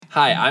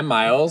Hi, I'm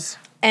Miles.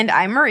 And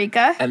I'm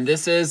Marika. And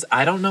this is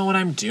I Don't Know What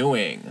I'm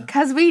Doing.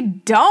 Because we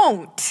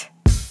don't.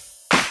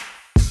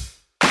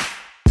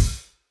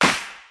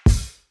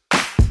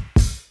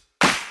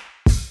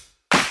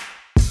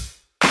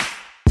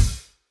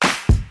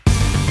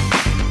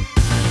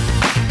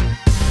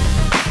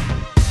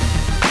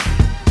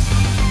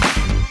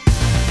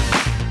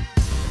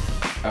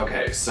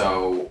 Okay,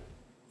 so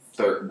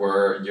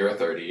you're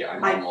 30.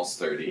 I'm almost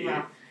 30.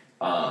 Yeah.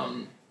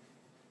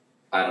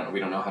 We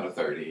don't know how to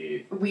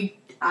 30.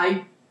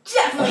 I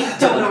definitely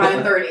don't know how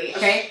to 30,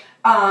 okay?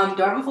 Don't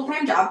have a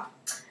full-time job.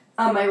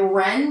 My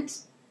rent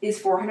is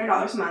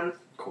 $400 a month.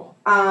 Cool.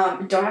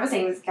 Don't have a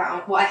savings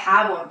account. Well, I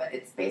have one, but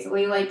it's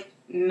basically like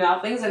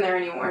nothing's in there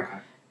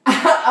anymore. Okay.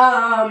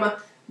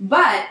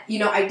 But,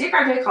 I did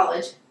graduate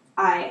college.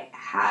 I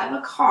have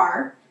a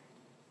car,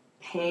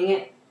 paying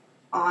it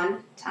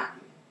on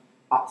time.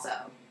 Also,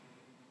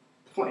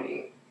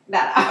 pointing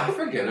that out. I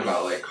forget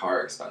about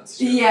car expense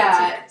too.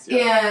 Yeah, It's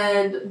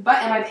but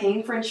am I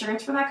paying for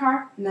insurance for that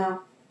car?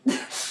 No.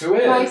 Who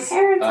is? My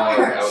parents are.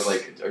 Okay. I was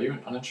like, are you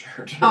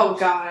uninsured? Oh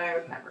god, I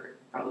would never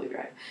probably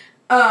drive.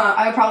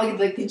 I would probably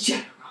get the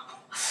general.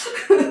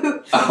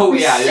 Oh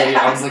yeah.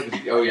 I was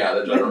like, oh yeah,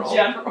 the general. The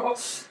general.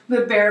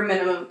 The bare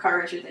minimum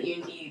car insurance that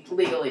you need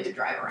legally to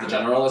drive around. The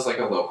general is like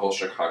a local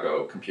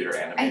Chicago computer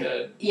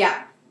animated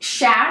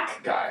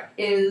Shaq guy.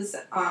 is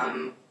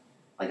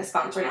like a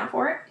sponsor now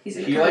for it.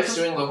 He likes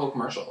doing local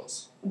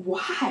commercials.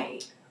 Why?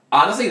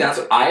 Honestly, that's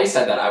what I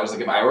said. That I was like,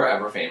 if I were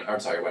ever famous, I'm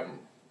sorry, when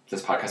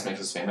this podcast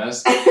makes us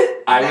famous,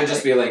 I would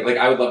just be like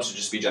I would love to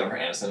just be Jennifer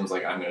Aniston. And was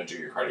like, I'm gonna do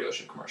your car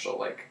dealership commercial,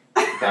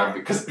 that would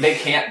be, because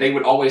they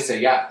would always say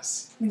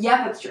yes.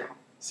 Yeah, that's true.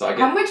 So I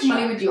get how much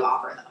money would you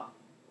offer though?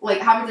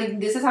 How much?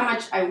 This is how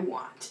much I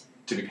want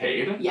to be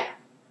paid. Yeah.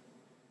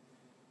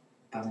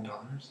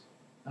 $1,000.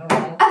 I don't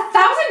know.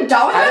 $1,000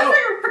 for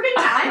your freaking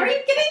time? Are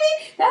you kidding me?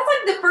 That's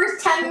like the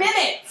first 10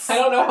 minutes. I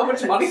don't know how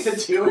much money the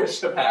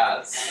dealership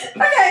has.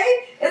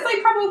 Okay,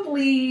 it's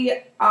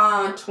probably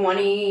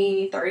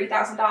 $20,000,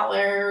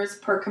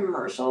 $30,000 per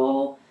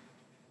commercial,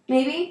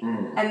 maybe.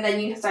 And then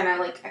you sign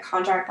a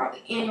contract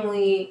probably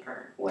annually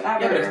or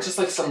whatever. Yeah, but if it's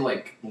just some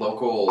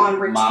local on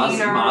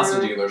retainer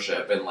Mazda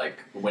dealership in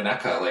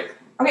Winnetka,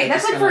 okay,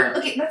 that's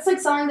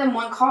that's selling them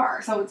one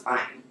car, so it's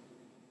fine.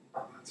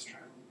 Oh,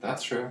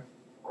 that's true.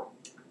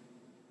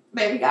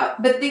 There we go.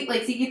 But you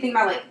think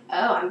about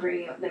I'm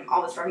bringing them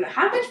all this revenue.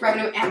 How much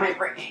revenue am I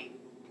bringing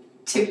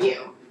to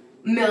you?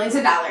 Millions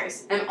of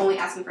dollars. And I'm only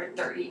asking for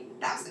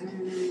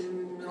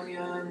 $30,000.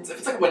 Millions. If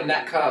it's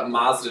Winnetka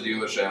Mazda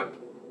dealership,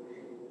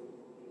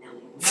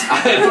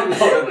 I don't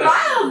know.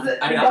 Miles,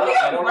 I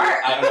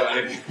don't know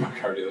anything about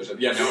car dealership.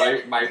 Yeah,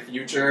 no, my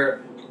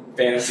future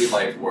fantasy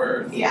life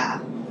worth. Yeah.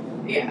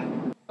 Yeah.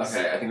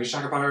 Okay, I think we should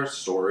talk about our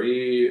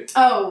story.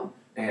 Oh.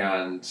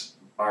 And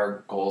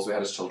our goals we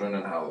had as children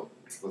and how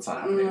what's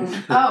not happening.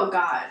 Oh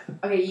God.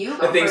 Okay, you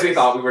go the things first. we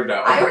thought we would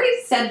know. I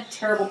already said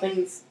terrible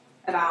things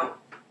about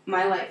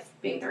my life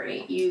being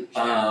 30. You.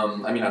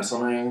 I'm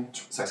still in my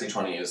sexy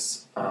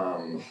 20s.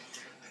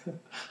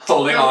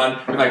 Holding on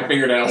with my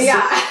fingernails.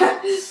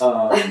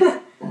 Yeah.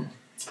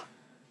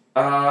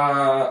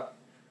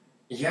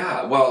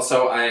 Yeah. Well,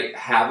 so I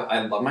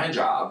love my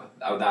job.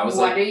 That was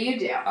what do you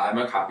do? I'm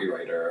a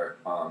copywriter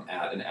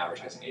at an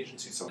advertising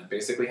agency. So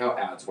basically, how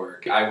ads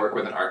work, I work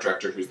with an art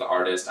director who's the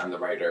artist. I'm the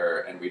writer,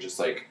 and we just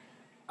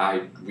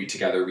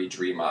we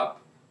dream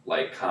up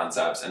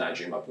concepts, and I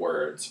dream up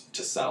words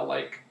to sell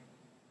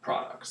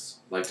products,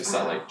 to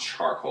sell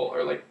charcoal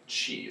or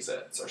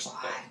Cheez-Its or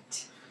something.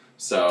 What?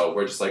 So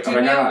we're just Give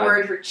me a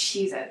word for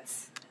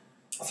Cheez-Its.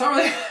 That's not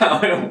really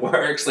how it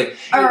works.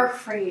 Or a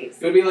phrase.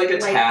 It would be a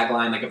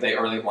tagline, if they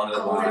really wanted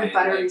to line. Golden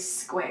buttery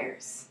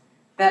squares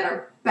that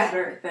are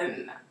better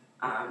than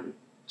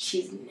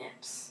cheese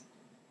nips.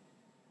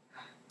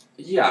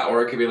 Yeah,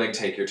 or it could be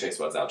take your taste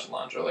buds out to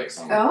lunch or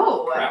some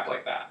crap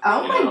like that.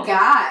 Oh my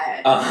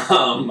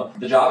God.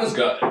 The job is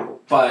good,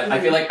 but I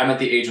feel like I'm at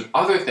the age with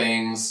other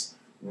things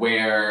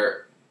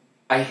where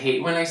I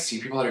hate when I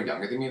see people that are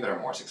younger than me that are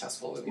more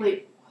successful than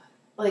me.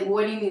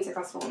 What do you mean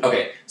successful?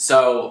 Okay,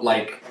 so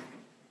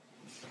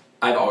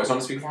I've always wanted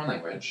to speak a foreign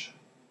language.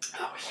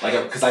 Oh,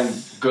 yeah. Because I'm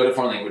good at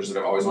foreign languages, but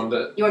I've always wanted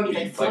to you want to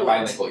be fluent.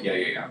 bilingual.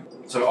 Yeah.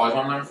 So I always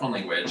want to learn a foreign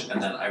language,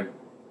 and then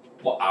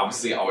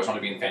obviously I always want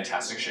to be in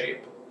fantastic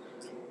shape.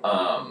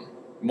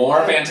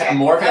 More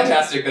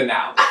fantastic than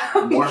now.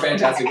 More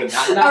fantastic than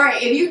now. All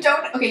right, you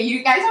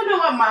guys don't know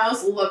what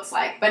Miles looks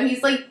like, but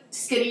he's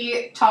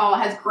skinny, tall,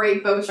 has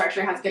great bone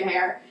structure, has good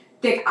hair,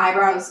 thick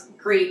eyebrows,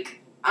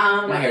 Greek.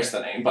 My hair's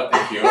thinning, but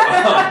thank you.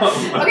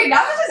 Okay,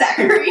 not much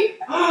Zachary.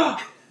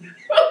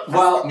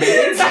 Well,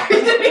 maybe. Sorry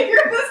to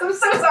hear this. I'm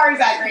so sorry,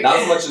 Zachary. Not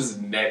as much as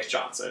Nick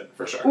Johnson,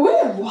 for sure.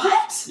 Ooh,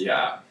 what?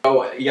 Yeah.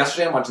 Oh,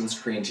 yesterday I'm watching this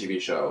Korean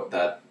TV show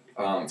that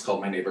it's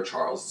called My Neighbor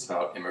Charles. It's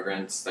about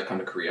immigrants that come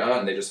to Korea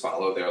and they just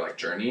follow their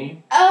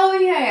journey. Oh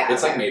yeah.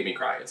 It's made me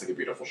cry. It's a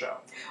beautiful show.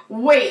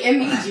 Wait, it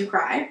made you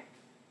cry?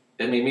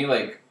 It made me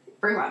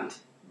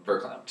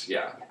verklempt.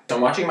 Yeah. So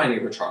I'm watching My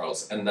Neighbor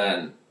Charles, and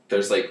then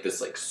there's like this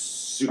like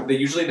they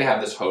usually they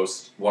have this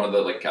host. One of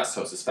the like guest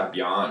hosts is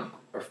Fabian.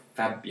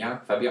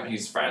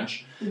 He's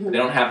French. Mhm. They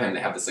don't have him.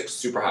 They have this like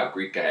super hot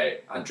Greek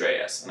guy,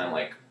 Andreas, and I'm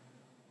like,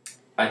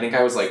 I think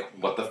I was like,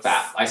 what the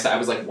fat? I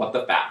was like, what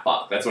the fat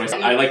fuck? That's what I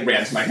said. I like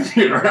ran to my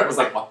computer. I was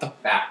like, what the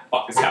fat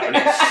fuck is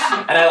happening?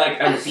 And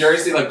I'm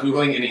furiously like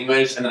googling in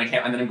English, and then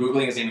I'm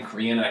googling his name in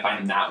Korean, and I find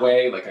him that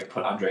way. Like I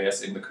put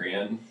Andreas in the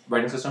Korean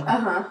writing system.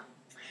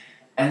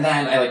 And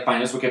then I like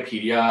find his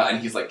Wikipedia, and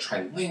he's like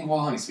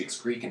trilingual, and he speaks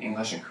Greek and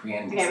English and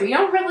Korean. Okay, we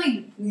don't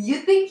really. You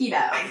think he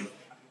does?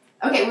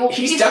 Okay, well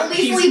he's at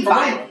least he's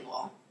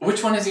bilingual.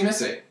 Which one is he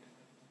missing?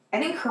 I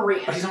think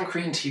Korean. But he's on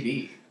Korean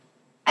TV.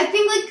 I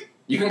think like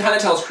You can kind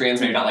of tell his Korean's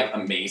maybe not like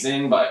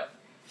amazing, but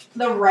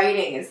the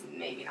writing is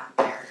maybe not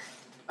there.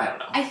 I don't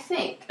know. I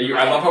think.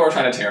 I love how we're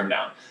trying to tear him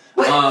down.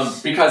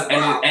 Because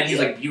and he's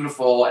like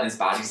beautiful, and his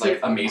body's like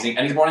amazing,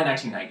 and he's born in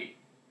 1990.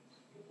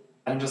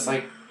 I'm just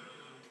like,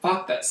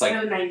 fuck this. Like,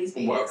 no 90s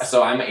babies.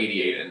 so I'm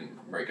 88 and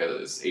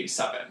Marika is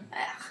 87.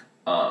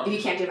 If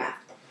you can't do math.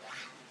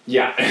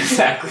 Yeah,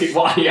 exactly.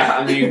 Well, yeah,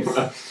 I mean,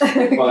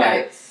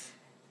 Okay.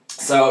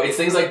 so it's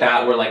things like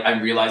that where like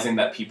I'm realizing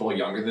that people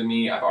younger than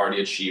me have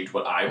already achieved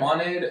what I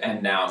wanted,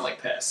 and now I'm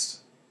like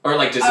pissed or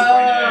like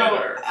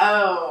disappointed.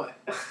 Oh,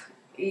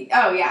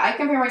 yeah. I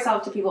compare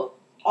myself to people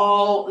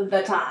all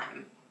the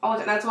time.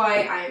 That's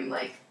why I'm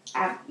like I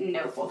have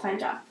no full-time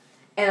job,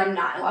 and I'm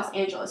not in Los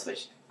Angeles,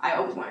 which I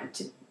always wanted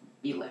to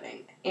be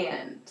living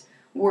and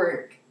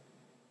work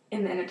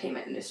in the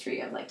entertainment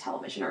industry of like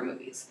television or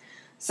movies.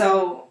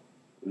 So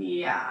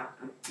yeah.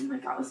 Oh my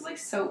god, this is like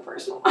so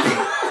personal.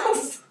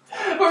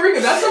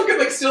 Marika, that stuff could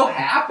like still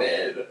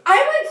happen.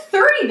 I'm like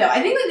 30 though.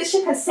 I think like this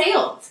ship has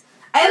sailed.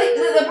 I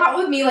think the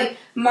problem with me like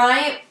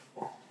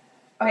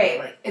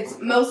like it's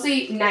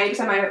mostly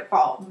 90% my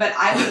fault, but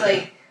I was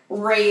like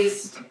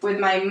raised with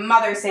my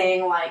mother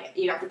saying like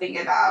you have to think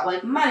about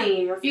like money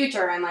in your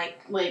future and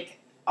like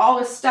all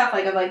this stuff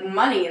like of like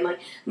money, and like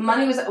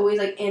money was always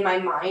like in my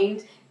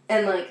mind,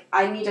 and like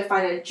I need to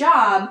find a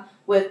job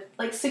with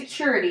like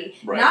security,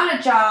 right. Not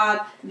a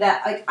job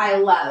that like I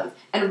love.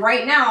 And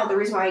right now the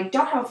reason why I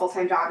don't have a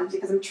full-time job is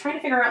because I'm trying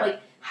to figure out like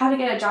how to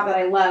get a job that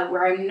I love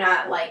where I'm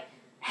not like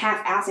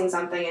half-assing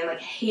something and like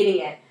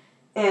hating it,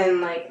 and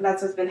like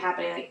that's what's been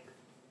happening like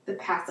the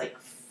past like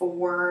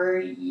 4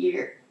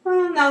 years.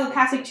 Well, no, the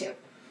past like 2.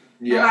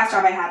 Yeah. The last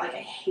job I had, like, I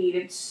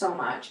hated so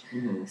much.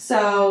 Mm-hmm.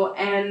 So,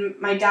 and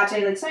my dad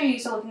said, like, so you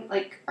still looking,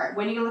 like, all right,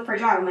 when are you going to look for a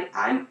job? I'm like,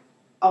 I'm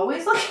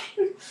always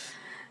looking.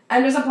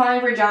 I'm just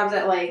applying for jobs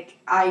that, like,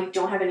 I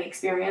don't have any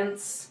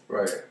experience.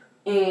 Right.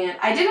 And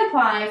I did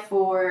apply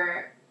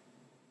for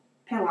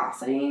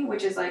Paylocity,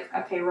 which is, like,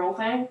 a payroll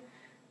thing.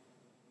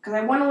 Because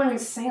I want to learn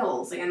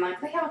sales. And,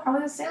 like, they have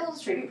probably a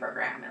sales training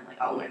program. And,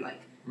 like, I'll learn,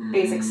 like,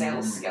 basic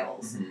sales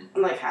skills. Mm-hmm.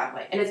 And, like, have,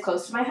 like, and it's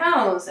close to my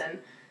house. And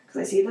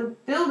because I see the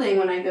building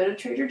when I go to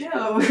Trader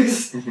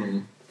Joe's. Mm-hmm.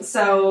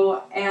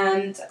 So,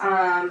 and,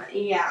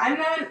 yeah, I'm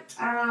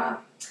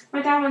not,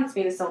 my dad wants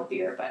me to sell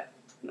beer, but,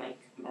 like,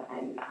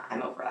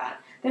 I'm over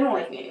that. They don't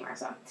like me anymore,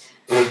 so.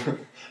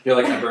 You're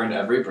like, I burned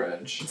every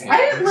bridge. I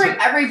didn't burn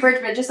every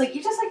bridge, but just, like,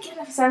 you just, like,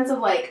 get a sense of,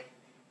 like,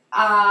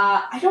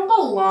 I don't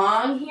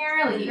belong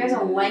here, like, you guys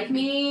don't like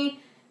me,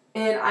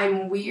 and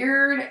I'm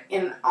weird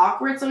and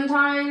awkward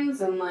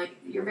sometimes, and, like,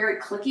 you're very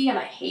cliquey, and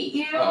I hate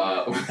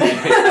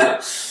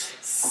you.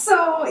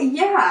 So,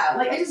 yeah,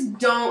 like, I just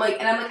don't, like,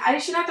 and I'm like, I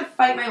shouldn't have to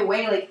fight my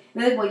way, like,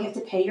 and they're like, well, you have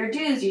to pay your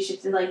dues, you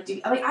should, like,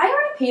 do, I'm like, I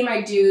already paid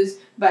my dues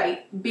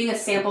by being a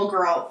sample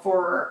girl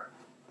for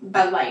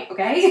Bud Light,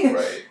 okay?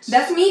 Right.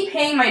 That's me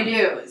paying my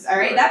dues,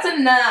 alright? Right. That's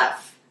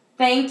enough.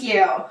 Thank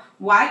you.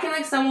 Why can,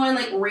 like, someone,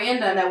 like,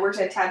 random that works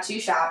at a tattoo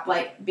shop,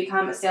 like,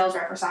 become a sales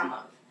rep for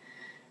Sunlove?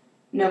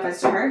 No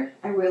offense to her.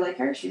 I really like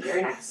her. She's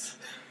very nice.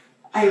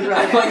 I really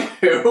I'm do. like,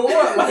 who?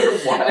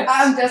 Like,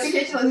 what? Just in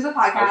case she listens to the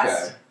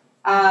podcast.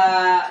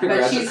 Okay.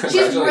 But she's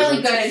really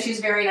Congratulations. good and she's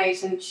very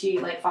nice and she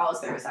like follows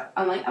through with stuff.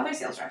 Unlike other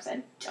sales reps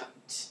that don't.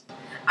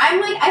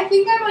 I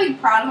think I'm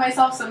like proud of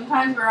myself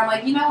sometimes where I'm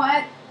like, you know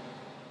what?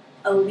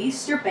 At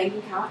least your bank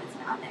account is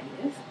not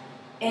negative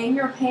and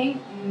you're paying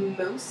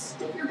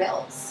most of your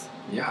bills.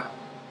 Yeah.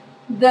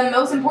 The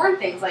most important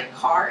things like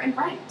car and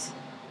rent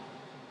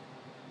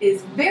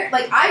is very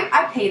like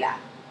I pay that.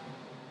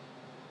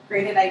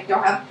 Granted, I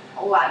don't have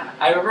a lot of money.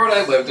 I remember when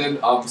I lived in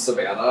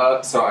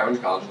Savannah, so I went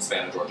to college in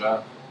Savannah,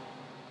 Georgia.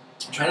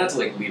 I'm trying not to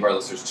like leave our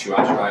listeners too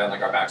out to dry on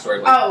like our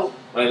backstory. Like,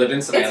 when I lived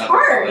in Savannah it's for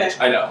hard. college,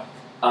 I know.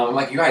 I'm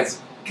like, you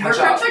guys, We're catch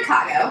up. from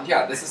Chicago.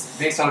 Yeah, this is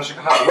based out of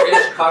Chicago. We're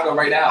in Chicago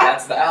right now.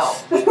 That's the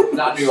L,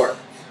 not New York.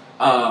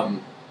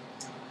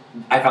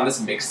 I found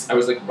this mix. I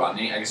was like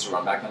running. I used to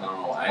run back then. I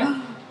don't know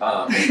why.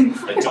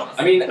 I don't.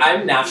 I mean,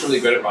 I'm naturally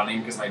good at running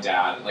because my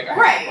dad, like, I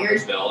have a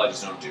runner's build. I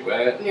just don't do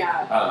it.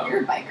 Yeah,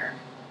 you're a biker.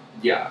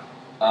 Yeah.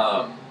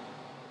 I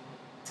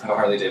have a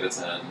Harley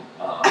Davidson.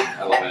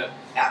 I love it.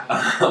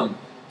 Yeah.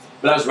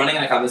 But I was running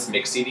and I found this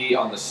mix CD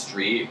on the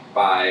street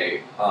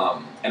by,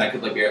 and I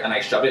could like, and I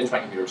shoved it into my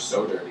computer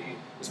so dirty.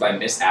 was by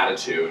Miss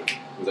Attitude,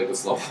 who was like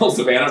this local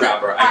Savannah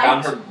rapper. I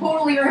found her.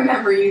 Totally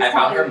remember you. I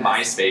found her telling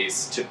us.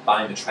 MySpace to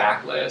find the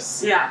track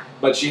list. Yeah.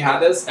 But she had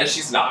this, and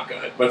she's not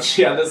good. But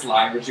she had this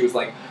line where she was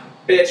like,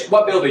 "Bitch,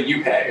 what bill do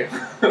you pay?"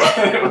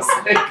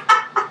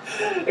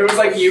 It was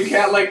like you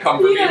can't like come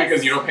for me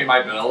because you don't pay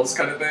my bills,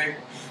 kind of thing.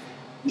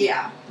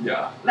 Yeah.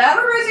 Yeah.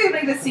 That reminds me of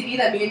like the CD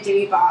that me and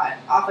Jimmy bought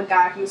off a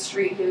guy from the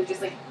street who was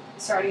just like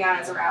starting out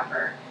as a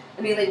rapper.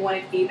 And they like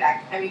wanted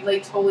feedback. And we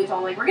like totally told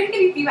him like, we're gonna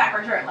give you feedback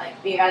for sure.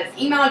 Like we got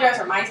his email address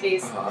or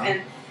MySpace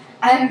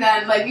and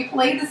then like we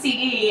played the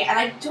CD and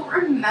I don't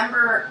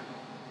remember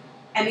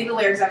any of the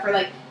lyrics except for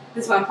like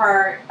this one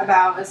part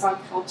about a song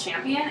called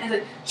Champion. And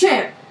it's like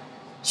champion.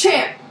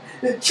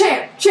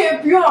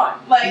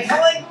 Like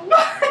I'm like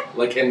what?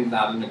 Like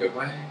not in a good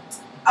way.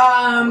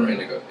 Or in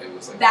a good. It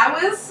was like that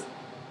was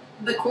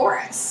the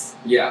chorus.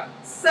 Yeah.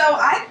 So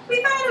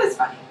we thought it was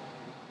funny,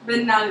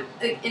 but not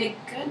like, in a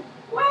good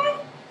way.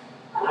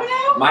 I don't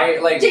know. My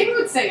like. Jamie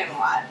would sing it a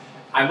lot.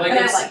 I'm like. And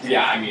I liked it.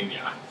 Yeah. I mean,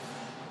 yeah.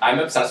 I'm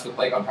obsessed with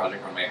like on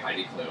Project Runway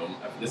Heidi Klum.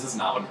 This is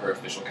not one of her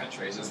official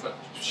catchphrases, but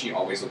she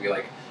always will be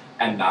like,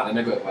 "and not in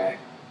a good way."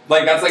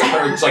 Like that's like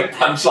her like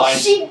punchline.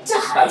 She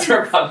does. That's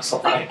her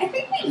punchline. Like, I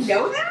think we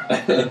know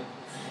that.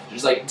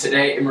 She's like,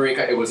 "Today in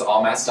Marika, it was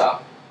all messed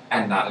up,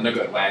 and not in a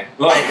good way."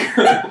 Like.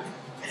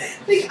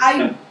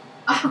 Like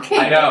okay.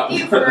 I know. Thank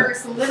you for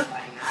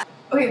solidifying that.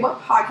 Okay, what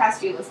podcast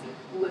do you listen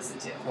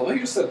to? Well, you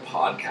just said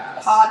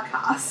podcast.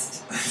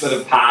 Podcast. Instead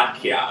of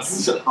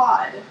podcast.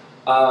 Pod.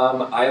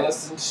 I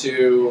listen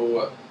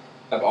to.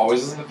 I've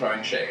always listened to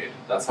Throwing Shade.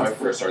 That's how I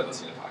first started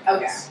listening to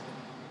podcasts.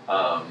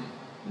 Okay.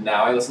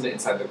 Now I listen to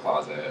Inside the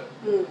Closet,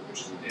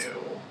 which is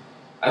new.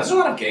 I listen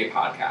to a lot of gay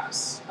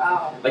podcasts.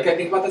 Oh. Like I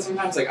think about that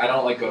sometimes. Like I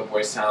don't like go to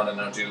Boys Town and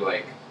I don't do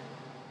like.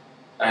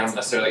 I don't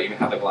necessarily even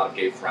have like a lot of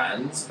gay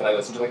friends, but I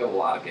listen to like a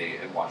lot of gay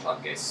and watch a lot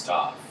of gay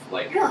stuff.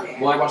 Like, really?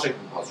 Well, I watch like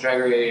RuPaul's Drag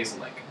Race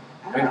and like.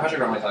 I mean, Project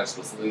Runway's not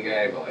explicitly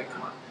gay, but like,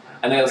 come on.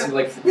 And then I listen to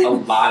like a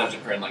lot of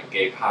different like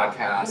gay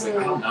podcasts. Like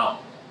I don't know.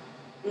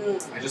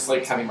 I just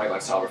like having my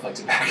lifestyle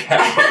reflected back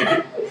at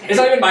me. It's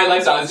not even my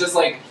lifestyle. It's just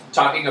like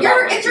talking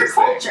about. It's your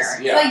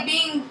culture. Yeah. Like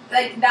being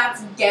like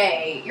that's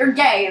gay. You're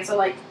gay, and so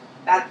like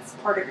that's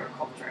part of your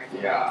culture.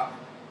 Yeah.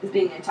 Is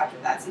being in touch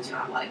with that since you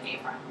don't have a lot of gay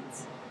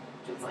friends,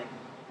 which is like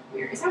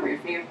weird. Is that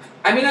weird for you?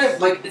 I mean, I've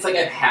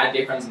had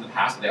gay friends in the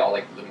past, but they all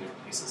like live in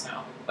different places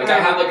now. Like I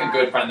have like a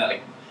good friend that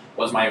like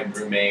was my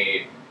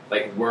roommate.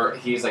 Like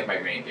he's like my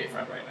main gay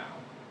friend right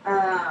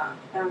now.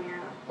 Oh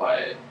yeah.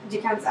 But do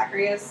you count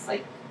Zachary as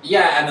like?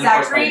 Yeah, and then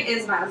Zachary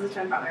is Miles'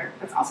 twin brother.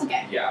 That's also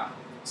gay. Yeah.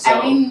 So,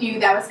 and we knew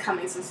that was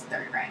coming since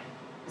 3rd grade.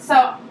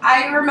 So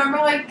I remember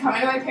like coming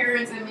to my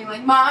parents and being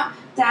like, "Mom,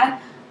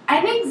 Dad,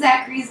 I think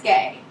Zachary's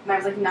gay." And I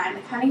was like 9,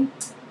 like, "Honey,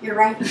 you're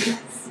right."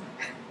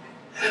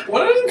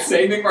 What an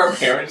insane thing for our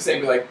parents to say,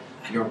 be like,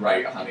 "You're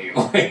right, honey."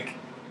 Like,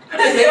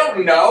 they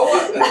don't know.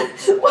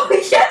 Well,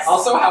 yes.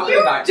 Also, how can you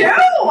they not do?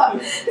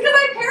 Because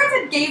my parents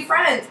had gay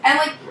friends, and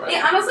like they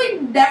honestly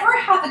never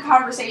had the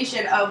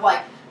conversation of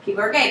like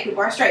people are gay,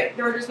 people are straight.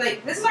 They were just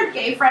like, "This is our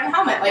gay friend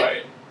Helmet."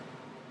 Like,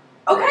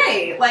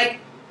 okay, like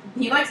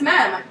he likes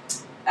men. Like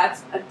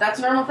that's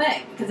a normal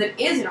thing because it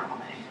is a normal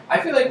thing. I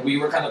feel like we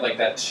were kind of like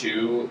that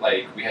too.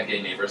 Like we had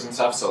gay neighbors and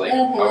stuff, so like I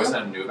always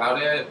kind of knew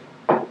about it.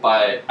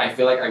 But I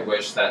feel like I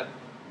wish that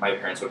my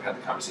parents would have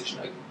had the conversation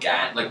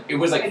again. Like it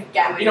was like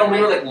again, we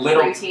were like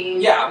little.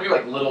 preteen. Yeah, we were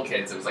like little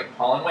kids. It was like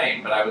Paul and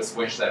Wayne. But I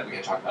wish that we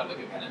had talked about it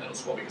like again in middle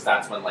school because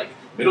that's when like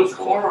middle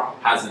school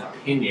has an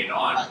opinion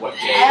on what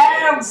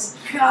gay is.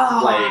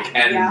 God. Like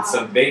and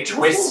so they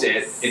twist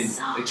it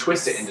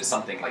sucks. into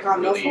something like God,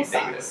 really middle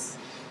school negative. sucks.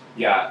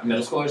 Yeah,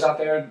 middle schoolers out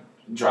there,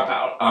 drop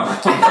out.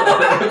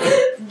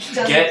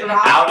 Just Get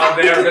drop out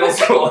of there, middle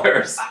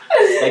schoolers.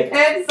 Like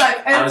it's like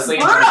it's honestly,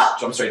 brutal.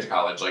 jump straight to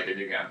college, like if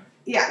you can.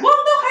 Yeah, well,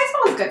 no, high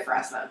school was good for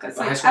us though, because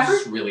High like school is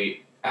just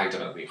really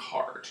academically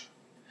hard.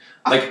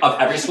 Like of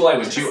every school I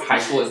went to, high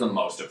school is the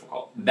most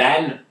difficult.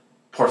 Then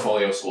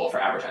portfolio school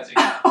for advertising.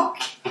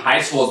 Okay.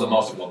 High school is the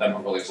most difficult. Then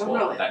portfolio school.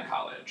 Really? Then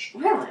college.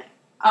 Really?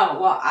 Oh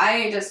well,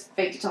 I just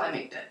faked it till I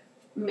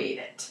made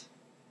it.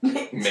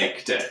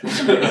 Maked it.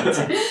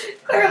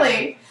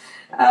 Clearly,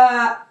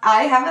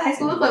 I have a high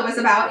school diploma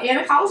about and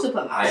a college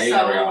diploma. I so.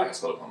 never got my high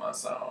school diploma,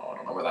 so I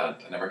don't know where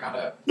that. I never got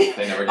it.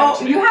 They never gave it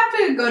to me. You have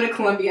to go to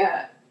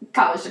Columbia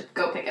College to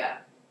go pick it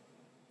up.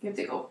 You have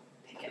to go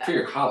pick it up. For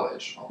your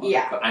college.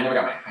 Yeah. But I never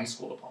got my high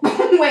school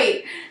diploma.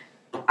 Wait,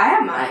 I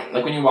have mine.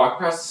 Like when you walk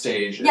across the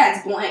stage. Yeah,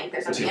 it's blank.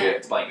 There's nothing in it.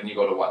 It's blank, and you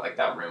go to what, like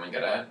that room and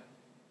get it.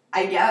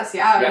 I guess,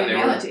 yeah. Yeah, They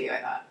mail it to you.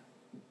 I thought.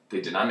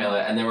 They did not mail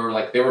it, and there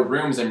were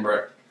rooms and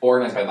were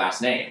organized by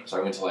last name. So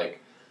I went to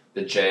like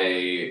the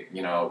J,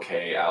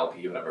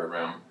 KLP, whatever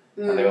room,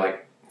 and they were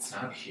like, "It's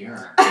not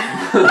here."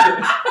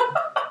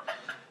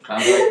 I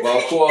was like,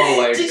 "Well, cool."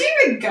 Like, did you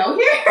even go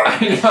here?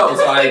 I know,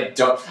 so I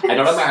don't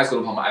have my high school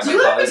diploma. I have Do my you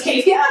live in college.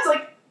 Batavia? It's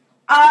like,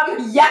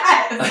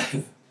 yes.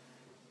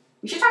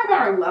 We should talk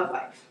about our love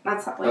life.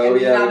 That's like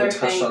another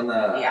thing. on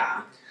that.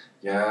 Yeah.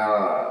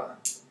 Yeah.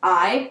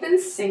 I've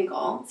been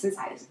single since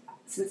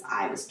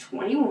I was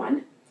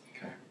 21.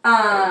 Okay.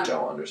 I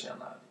don't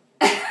understand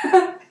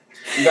that.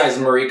 You guys,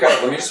 Marika,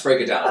 let me just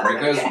break it down.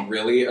 Marika is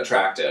really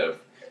attractive.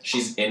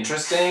 She's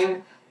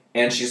interesting,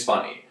 and she's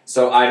funny.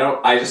 So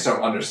I just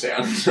don't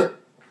understand.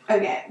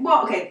 Okay.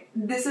 Well, okay.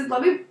 This is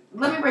let me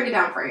break it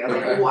down for you.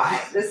 Like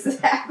why this has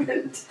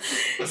happened.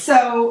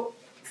 So,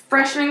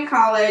 freshman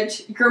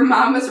college, your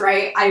mom was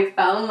right. I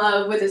fell in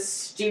love with a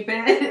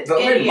stupid idiot.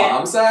 What my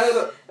mom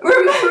said?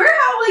 Remember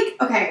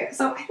how okay?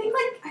 So I think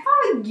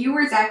I thought you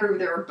or Zach were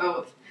there,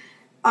 both.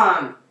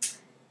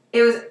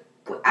 It was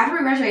after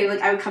we graduated.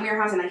 I would come to your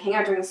house and hang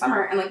out during the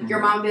summer, and your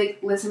mom would be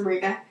like, "Listen,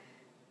 Marika,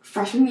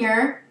 freshman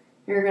year,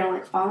 you're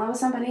gonna fall in love with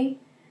somebody,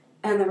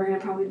 and then we're gonna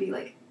probably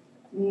be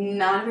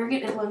not a very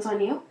good influence on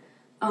you.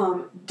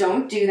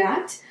 Don't do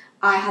that.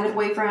 I had a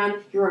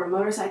boyfriend. He rode a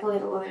motorcycle. He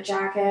had a leather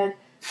jacket.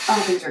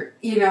 Things are,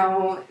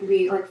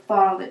 we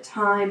fought all the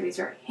time. But he's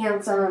very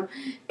handsome,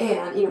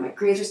 and my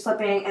grades are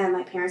slipping. And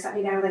my parents sat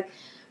me down we're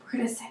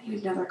gonna send you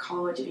to another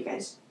college if you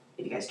guys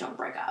don't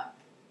break up."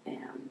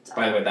 And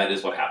by the way, that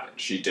is what happened.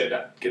 She did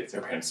get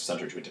her parents to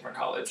send her to a different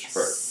college for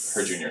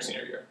her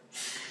senior year.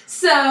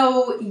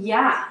 So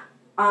yeah.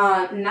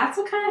 And that's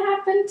what kind of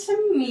happened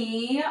to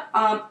me.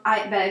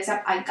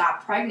 Except I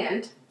got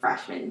pregnant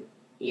freshman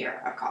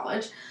year of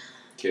college.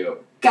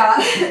 Cute.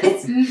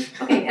 Yes,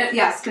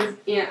 because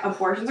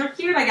abortions are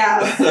cute, I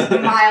guess.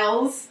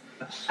 Miles.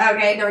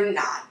 Okay, they're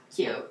not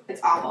cute.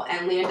 It's awful.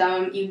 And Lena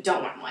Dunham, you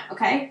don't want one,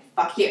 okay?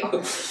 Fuck you.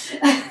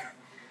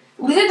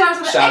 Lena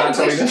Dunham was Shout out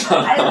to Lena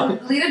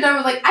Dunham. Lena Dunham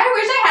was like, I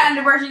wish I had an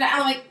abortion. And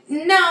I'm like,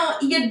 no,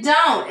 you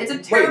don't. It's a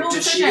terrible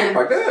decision. Wait, did she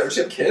get pregnant or did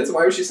she have kids?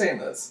 Why was she saying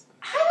this?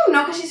 I don't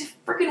know, because she's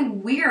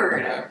freaking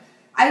weird. Okay.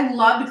 I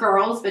loved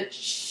girls, but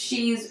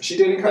she's... Is she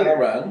dating Kylo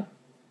Ren?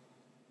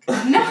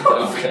 No.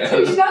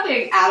 Okay. She's not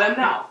dating Adam,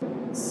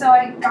 no. So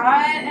I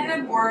got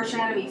an abortion,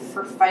 and we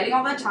were fighting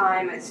all the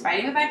time. I was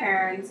fighting with my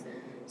parents.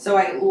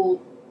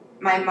 So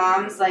my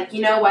mom's like,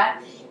 you know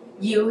what?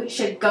 You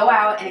should go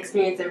out and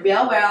experience the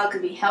real world,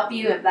 because we help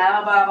you, and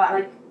blah, blah,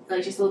 blah, blah.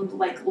 Just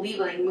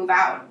leave, move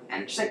out.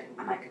 And she's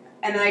like,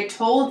 and then I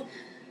told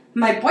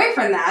my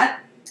boyfriend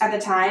that at the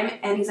time,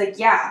 and he's like,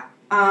 yeah.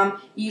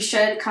 You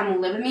should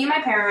come live with me and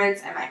my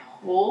parents and my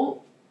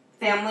whole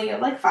family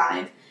of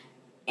 5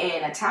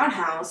 in a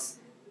townhouse.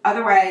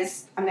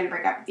 Otherwise, I'm going to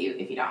break up with you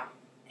if you don't.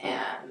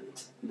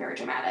 And very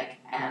dramatic.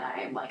 And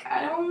I'm like,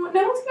 I don't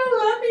know who's going to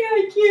love me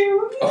like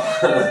you.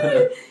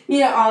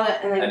 All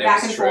that. And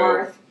back and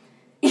forth.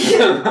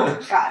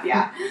 Oh, God,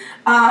 yeah.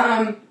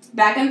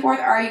 Back and forth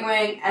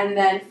arguing. And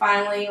then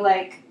finally,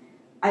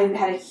 I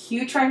had a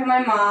huge fight with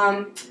my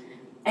mom.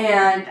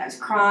 And I was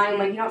crying,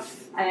 and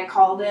I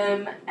called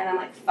him, and I'm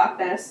like, fuck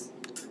this.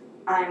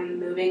 I'm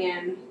moving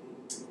in.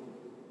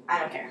 I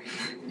don't care.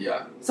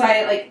 Yeah. So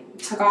I,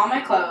 took all my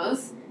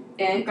clothes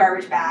in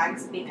garbage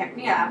bags, and he picked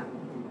me up,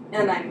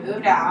 and I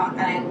moved out,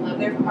 and I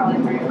lived there for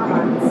probably 3 to 4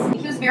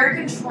 months. He was very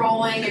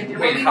controlling, and didn't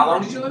want me... how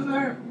long did you live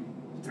there?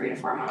 3 to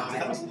 4 months. Oh,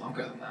 that was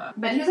longer than that.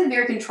 But he was,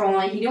 very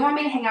controlling. He didn't want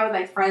me to hang out with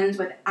my friends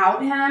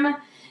without him.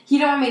 He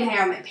didn't want me to hang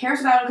out with my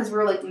parents without him, because we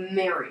were,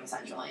 married,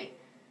 essentially.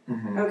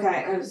 Mm-hmm.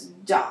 Okay, it was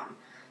dumb.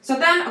 So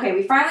then,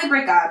 we finally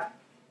break up,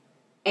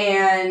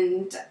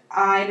 and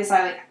I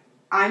decide,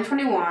 I'm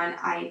 21,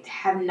 I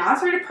have not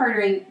started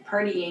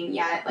partying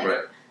yet,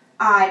 right.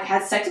 I've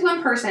had sex with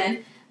one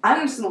person,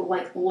 I'm just gonna,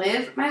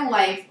 live my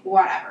life,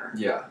 whatever.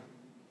 Yeah.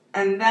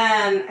 And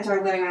then I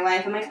started living my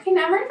life, I'm like, okay,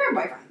 now I'm ready for a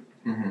boyfriend.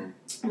 Mm-hmm.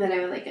 And then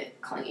I would,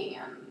 get clingy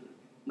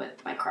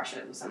with my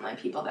crushes and,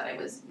 people that I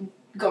was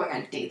going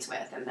on dates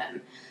with, and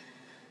then...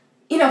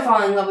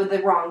 fall in love with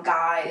the wrong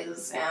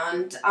guys,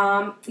 and,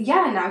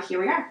 now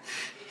here we are.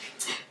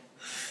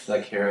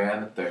 Here I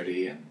am at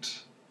 30, and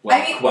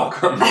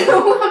welcome. I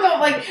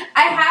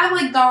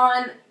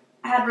have,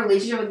 had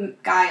relationship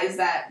with guys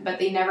but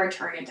they never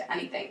turned into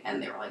anything,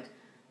 and they were,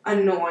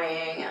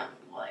 annoying, and,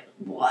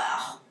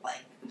 wow,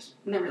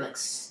 they were,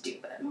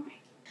 stupid.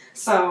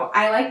 So,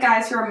 I like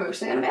guys who are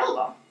emotionally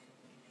unavailable.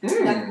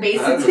 That's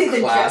basically the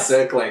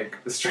classic,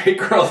 straight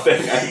girl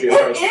thing, I feel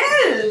like.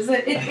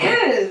 It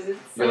is.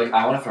 You're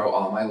I want to throw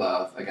all my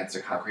love against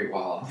a concrete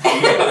wall.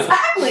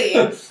 Exactly.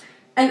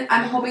 And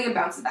I'm hoping it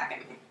bounces back at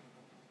me.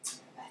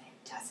 But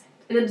it doesn't.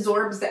 It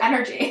absorbs the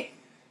energy.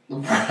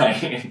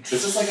 Right.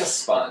 This is like a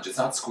sponge. It's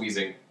not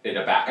squeezing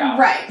it back out.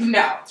 Right,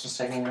 no. It's just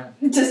taking it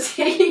in. Just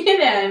taking it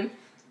in.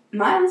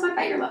 Miles, what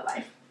about your love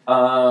life?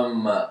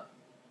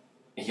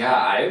 Yeah,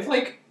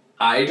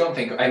 I don't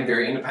think... I'm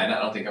very independent.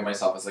 I don't think of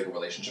myself as, a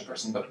relationship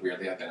person, but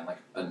weirdly, I've been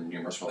in,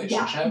 numerous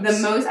relationships. Yeah, the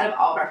most out of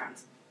all of our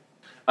friends.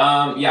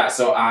 Yeah,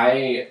 so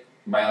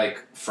my,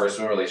 first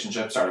real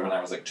relationship started when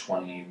I was,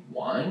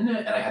 21,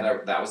 and I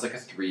had that was, a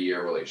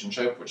 3-year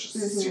relationship, which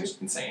seems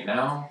insane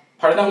now.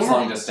 Part of that was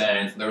long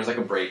distance. There was,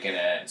 a break in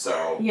it,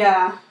 so...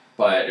 Yeah.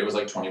 But it was,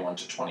 21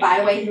 to 20. By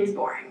the way, he was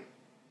boring.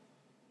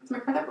 Was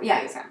MacArthur? Yeah,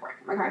 he was kind of boring.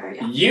 MacArthur,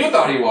 yeah. You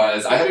thought he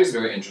was. I thought he was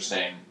very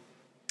interesting.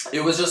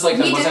 It was just, he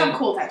did have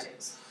cool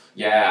tattoos.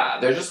 Yeah,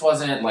 there just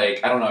wasn't, I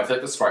don't know, I feel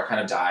the spark kind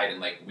of died,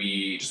 and,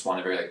 we just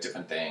wanted very,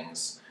 different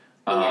things.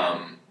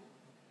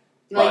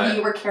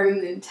 You were carrying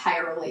the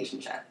entire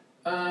relationship.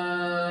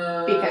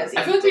 Because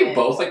I feel like we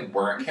both like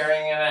weren't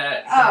carrying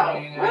it. Oh,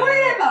 really?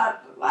 I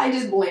thought I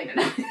just blamed it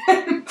on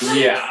him.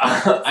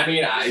 Yeah. I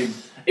mean,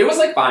 it was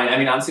like fine. I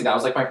mean, honestly, that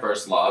was like my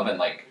first love, and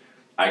like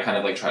I kind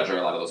of like treasure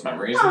a lot of those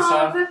memories and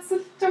stuff. That's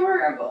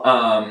adorable.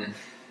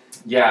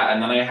 Yeah,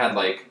 and then I had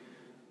like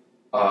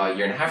a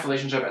 1.5-year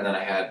relationship, and then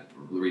I had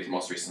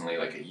most recently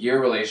like a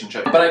year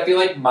relationship. But I feel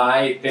like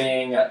my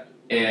thing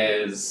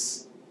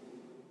is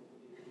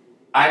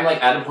I'm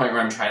like at a point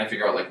where I'm trying to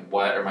figure out like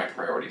what are my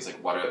priorities,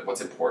 like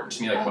what's important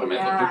to me, like what am I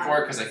looking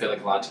for? Because I feel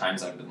like a lot of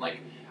times I've been like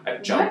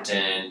I've jumped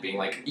in being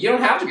like you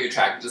don't have to be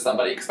attracted to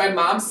somebody because my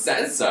mom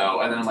says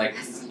so, and then I'm like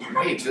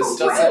wait, this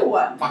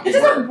doesn't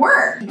fucking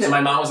work. So my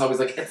mom was always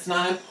like it's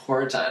not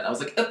important. I was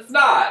like it's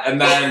not,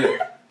 and then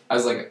I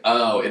was like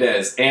oh it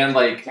is, and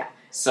like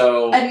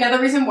so another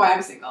reason why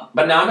I'm single.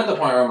 But now I'm at the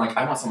point where I'm like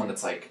I want someone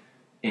that's like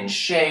in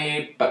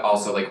shape, but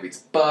also like reads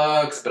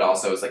books, but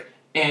also is like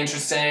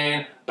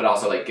interesting, but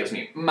also like gives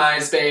me my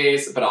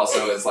space, but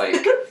also is like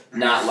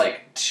not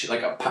like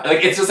like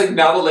it's just like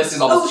now the list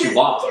is almost too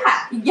long.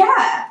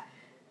 Yeah.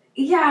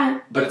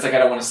 But it's like I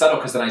don't want to settle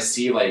because then I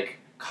see like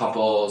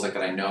couples like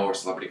that I know or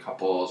celebrity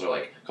couples or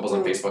like couples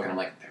on Facebook and I'm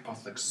like they're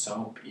both like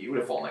so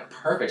beautiful and like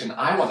perfect and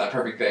I want that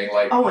perfect thing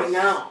like. Oh I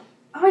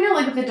know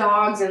like with the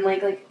dogs and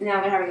like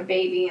now they're having a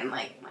baby and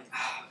like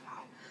oh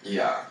god.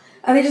 Yeah.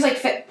 And they just like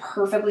fit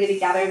perfectly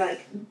together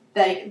like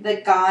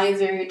the guy is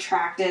very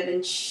attractive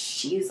and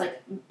she's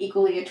like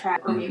equally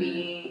attractive or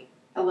maybe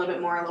a little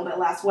bit more, a little bit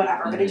less,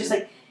 whatever. But it just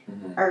like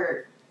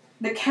or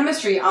the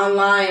chemistry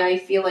online I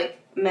feel like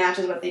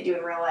matches what they do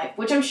in real life,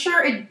 which I'm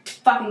sure it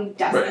fucking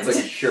doesn't. Right, it's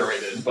like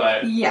curated,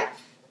 but yeah.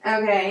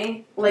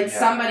 Okay. Like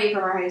somebody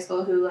from our high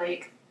school who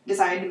like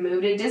decided to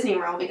move to Disney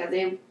World because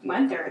they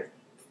went there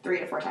 3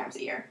 to 4 times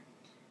a year.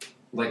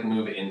 Like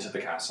move into the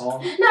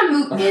castle? Not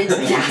move into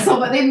the castle,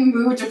 but they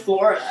moved to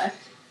Florida.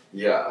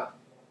 Yeah.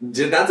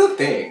 That's a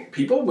thing.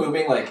 People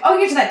moving like... Oh,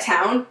 you get to that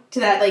town? To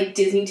that, like,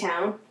 Disney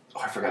town?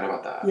 Oh, I forgot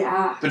about that.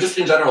 Yeah. But just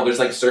in general, there's,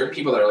 like, certain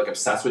people that are, like,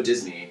 obsessed with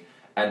Disney,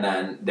 and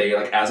then they,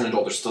 like, as an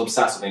adult, they're still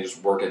obsessed, and they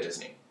just work at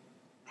Disney.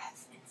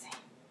 That's insane.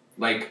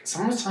 Like,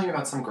 someone was telling me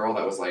about some girl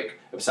that was, like,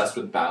 obsessed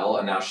with Belle,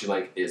 and now she,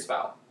 like, is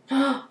Belle.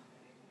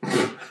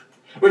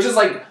 Which is,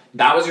 like,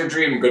 that was your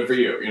dream, good for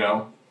you, you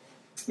know?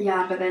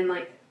 Yeah, but then,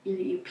 like,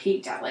 you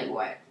peaked at, like,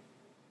 what?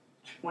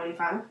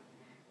 25?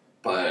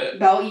 But...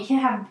 Belle, you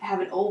can't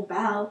have an old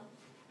Belle.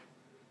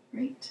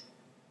 Right?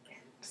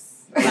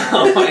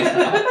 Oh my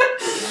god.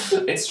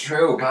 It's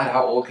true. God,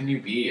 how old can you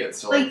be? It's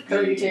still like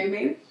 32,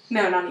 maybe?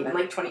 No, not even.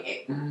 Like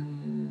 28.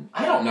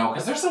 I don't know,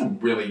 because there's some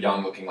really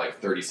young-looking, like,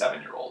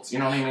 37-year-olds. You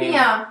know what I mean?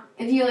 Yeah,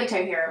 if you, like,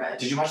 take care of it.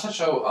 Did you watch that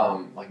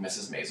show, like,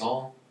 Mrs.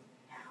 Maisel?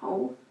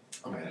 No.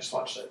 Oh my god, I just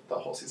watched it the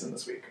whole season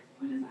this week.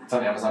 What is that? It's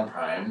on Amazon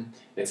Prime.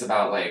 It's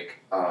about, like,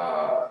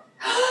 a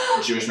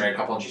Jewish married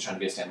couple, and she's trying to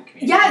be a stand-up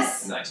comedian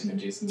yes! in the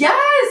 1950s.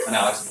 Yes! And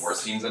Alex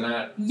Borstein's in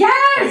it.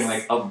 Yes! Playing,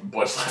 like, a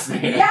butch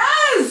lesbian.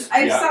 Yes!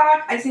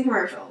 I've seen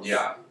commercials.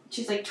 Yeah.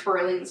 She's, like,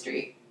 twirling the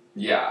street.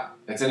 Yeah.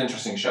 It's an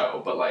interesting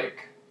show, but,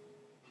 like...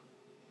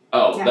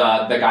 Oh, the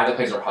guy that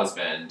plays her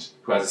husband,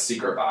 who has a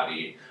secret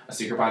body. A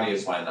secret body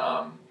is when,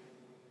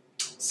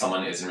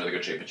 someone is in really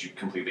good shape, but you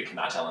completely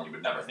cannot tell, and you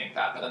would never think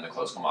that, but then the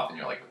clothes come off, and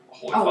you're like,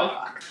 holy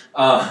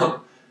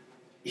fuck.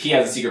 He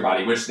has a secret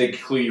body, which they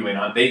clue you in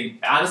on. They,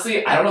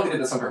 honestly, I don't know if they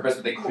did this on purpose,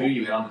 but they clue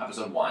you in on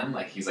episode 1.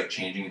 Like, he's, like,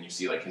 changing, and you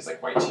see, like, his,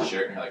 like, white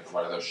t-shirt, and you're like,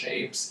 what are those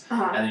shapes?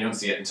 And then you don't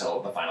see it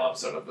until the final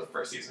episode of the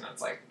first season.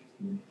 It's like,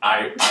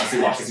 I honestly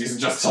watched the season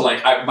just to,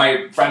 like,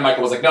 my friend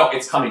Michael was like, no,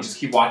 it's coming, just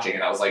keep watching.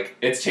 And I was like,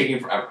 it's taking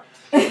forever.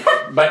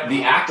 But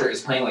the actor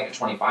is playing, like, a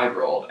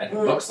 25-year-old, and he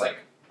looks like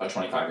a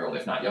 25-year-old,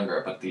 if not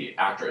younger, but the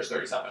actor is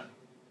 37.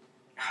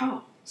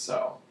 Oh.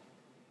 So,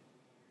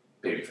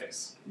 baby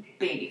face.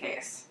 Baby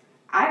face.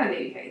 I have a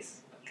baby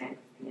face. Okay.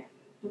 Yeah.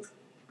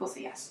 We'll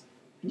say yes.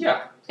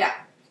 Yeah. Yeah.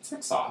 It's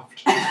like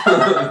soft.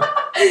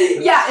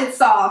 Yeah, it's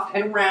soft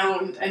and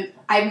round, and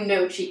I have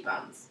no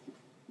cheekbones.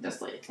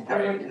 Just like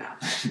everyone to know.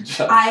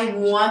 I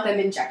want them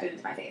injected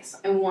into my face.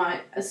 I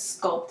want a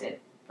sculpted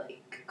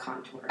like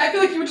contour. I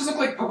feel like you would just look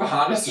like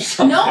Pocahontas or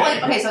something. No,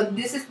 like okay, so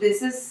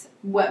this is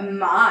what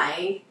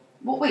my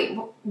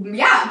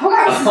yeah,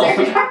 Pocahontas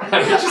is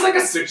very She's like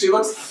a suit. She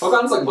looks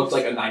Pocahontas like looked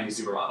like a 90s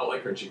supermodel,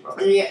 like her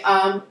cheekbones.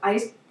 Yeah, I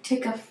just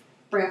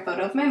bring a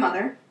photo of my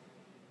mother,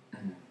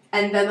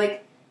 and then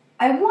like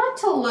I want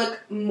to look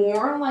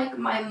more like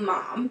my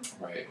mom,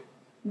 right?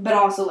 But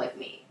also like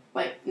me,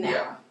 like now.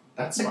 Yeah,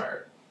 that's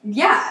smart.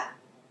 Yeah.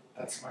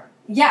 That's smart.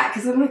 Yeah,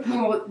 because I'm like,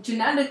 well,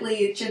 genetically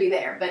it should be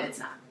there, but it's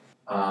not.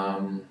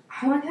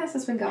 How long has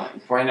this been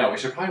going? Well, I know we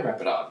should probably wrap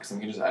it up because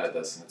we can just edit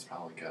this and it's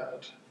probably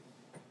good.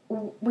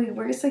 Wait,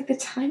 where's like the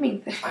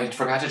timing thing? I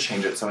forgot to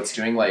change it, so it's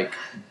doing like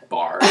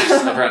bars. I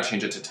forgot to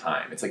change it to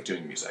time. It's like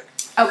doing music.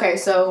 Okay,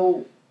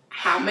 so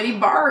how many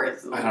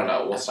bars? I don't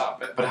know. We'll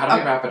stop it. But how do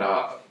we wrap it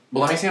up?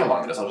 Well, let me see how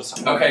long it is. I'll just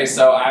stop. Okay,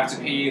 so I have to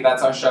pee.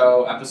 That's our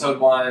show, episode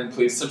 1.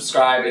 Please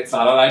subscribe. It's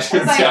not on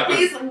iTunes yet, but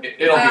it'll be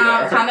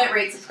there. Comment,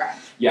 rate, subscribe.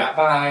 Yeah.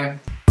 Bye.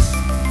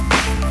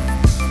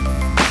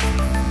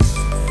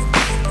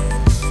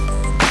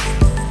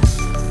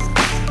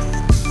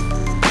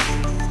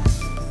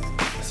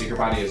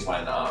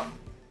 when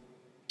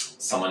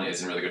someone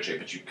is in really good shape,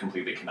 but you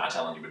completely cannot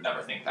tell, and you would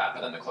never think that.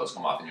 But then the clothes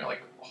come off, and you're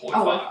like, holy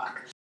Oh, fuck.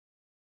 fuck.